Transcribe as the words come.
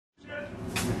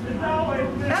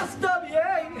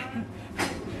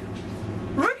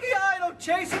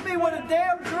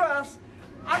damn dress.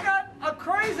 I got a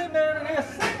crazy man in here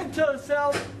singing to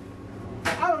himself.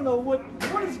 I don't know what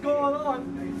is going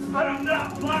on. I'm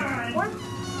not blind. What?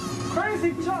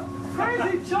 Crazy Charlie.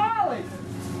 Crazy Charlie.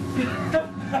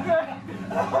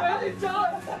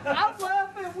 I'm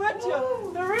laughing with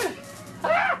you.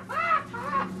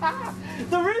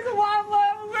 The reason why I'm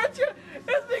laughing with you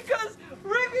is because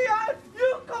you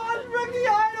caused Ricky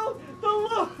Idol to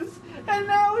lose, and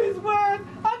now he's wearing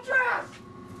a dress.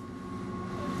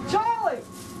 Charlie,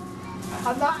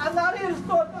 I'm not here to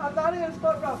start. I'm not here to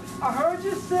start around. I heard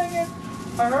you singing.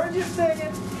 And I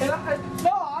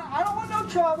don't want no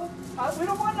trouble. We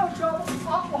don't want no trouble.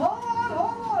 Hold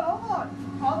on.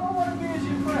 All I want to be is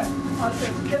your friend. I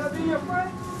said, can I be your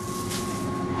friend?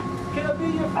 Can I be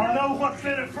your friend? I know what's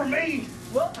in it for me.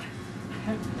 Well,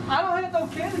 I don't have no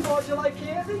candy bars. You like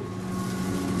candy?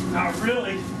 Not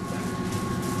really.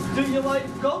 Do you like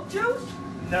goat juice?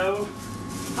 No.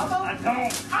 How about, I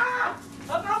don't. How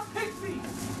about pixie?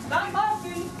 Not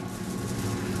Muffy.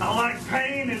 I like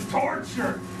pain and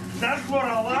torture. That's what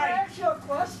I like. Can I ask you a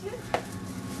question?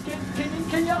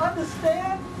 Can you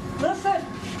understand?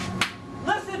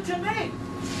 Listen to me.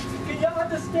 Can you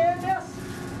understand this?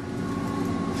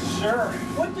 Sure.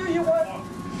 What do you want?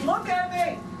 Look at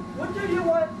me. What do you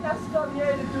want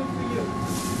SWA to do for you?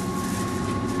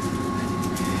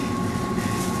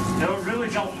 No, it really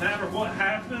don't matter what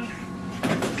happens.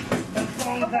 As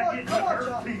long as I get to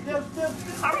hurt people.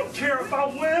 I don't care if I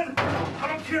win. I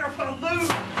don't care if I lose.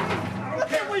 I don't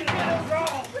care if we get it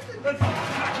wrong. As long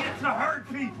as I get to hurt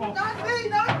people. Not me.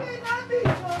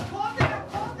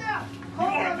 Calm down. You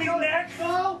want to be next?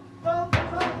 No.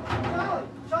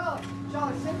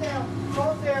 Charlie, sit down.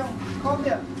 Calm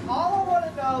down. All I want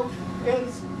to know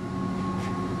is,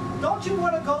 don't you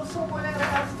want to go somewhere to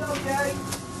SWA?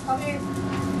 I mean,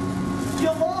 you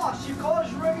lost. You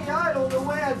caused Ricky Idol to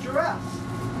wear a dress.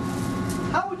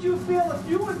 How would you feel if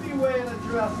you would be wearing a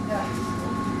dress next?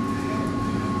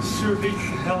 Sure beats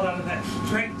the hell out of that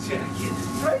straight jacket.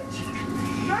 Straight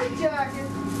jacket?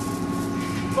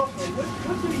 Look,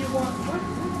 what do you want?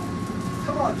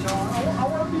 Come on, John. I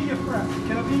want to be your friend.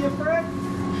 Can I be your friend?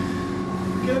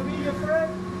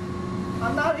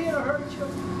 I'm not here to hurt you.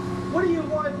 What do you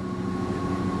want?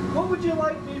 What would you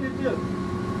like me to do?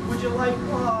 Would you like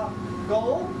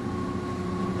gold?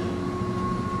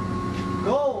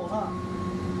 Gold, huh?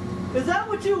 Is that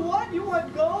what you want? You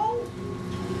want gold?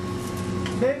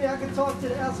 Maybe I can talk to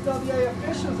the SWA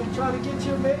officials and try to get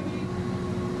you maybe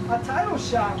a title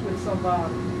shot with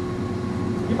somebody.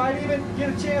 You might even get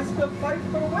a chance to fight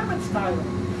for the women's title.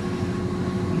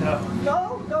 No. No.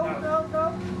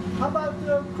 How about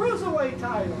the cruiserweight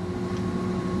title?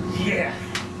 Yeah.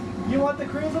 You want the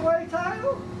cruiserweight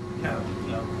title? No.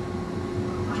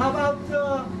 How about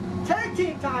the tag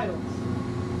team titles?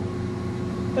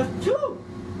 That's two.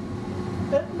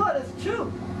 That's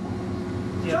two.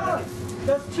 Yeah. John,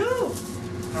 that's two.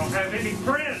 I don't have any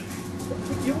friends.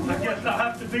 I guess I'll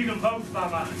have to beat them both by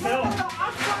myself. No,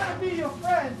 I'm trying to be your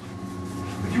friend.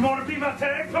 You want to be my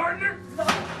tag partner? No, I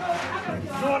gotta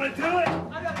get out. You want to do it? I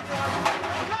gotta get out.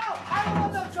 No, I don't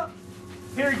want no trouble.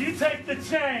 Here, you take the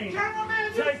chain.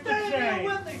 Cameraman, you Take the stay there chain.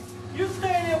 with me. You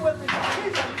stay there with me.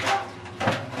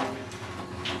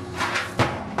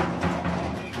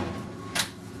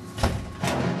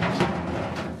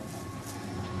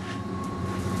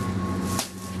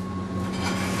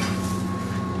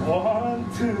 One,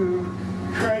 two,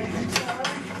 crazy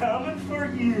Johnny's coming for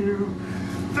you.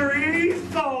 3,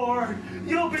 4,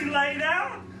 you'll be laid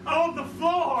out on the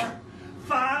floor.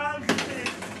 5,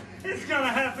 6, it's gonna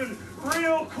happen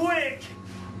real quick.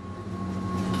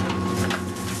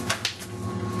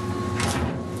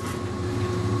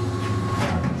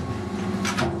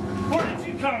 Where did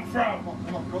you come from?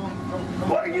 Come on.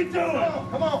 What are you doing?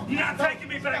 Come on. You're not taking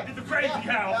me back to the crazy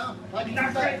house. Yeah. You're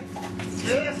not crazy.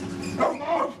 Yes.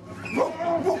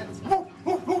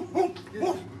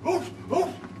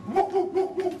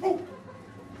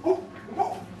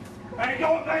 I ain't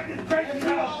going back to the crazy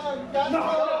house. You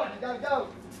gotta go.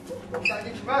 You gotta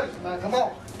get your medicine, man. Come on.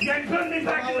 You ain't putting me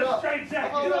back in the straight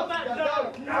jacket. Come on You up. back You gotta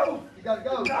up. go. No. You gotta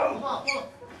go. No. Come on.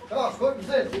 Come on, square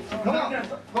position. Come on.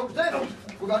 Square position.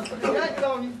 We're gonna put the jacket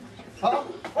on you. Huh?